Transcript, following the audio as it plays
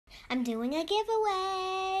I'm doing a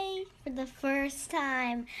giveaway for the first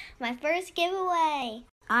time. My first giveaway.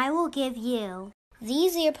 I will give you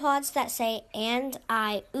these earpods that say "and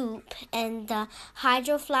I oop" and the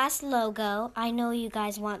Hydro Flask logo. I know you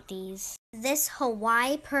guys want these. This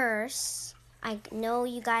Hawaii purse. I know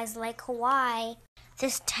you guys like Hawaii.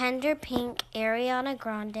 This tender pink Ariana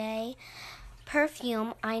Grande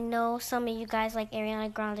perfume. I know some of you guys like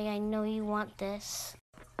Ariana Grande. I know you want this.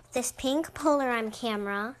 This pink Polaroid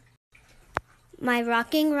camera. My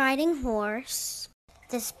rocking riding horse.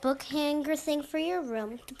 This book hanger thing for your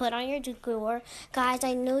room to put on your decor. Guys,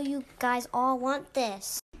 I know you guys all want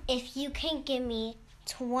this. If you can give me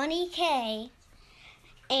 20K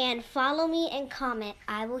and follow me and comment,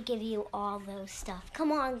 I will give you all those stuff.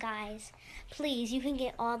 Come on, guys. Please, you can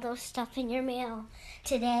get all those stuff in your mail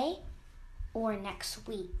today or next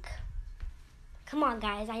week. Come on,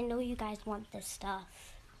 guys. I know you guys want this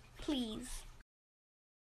stuff. Please.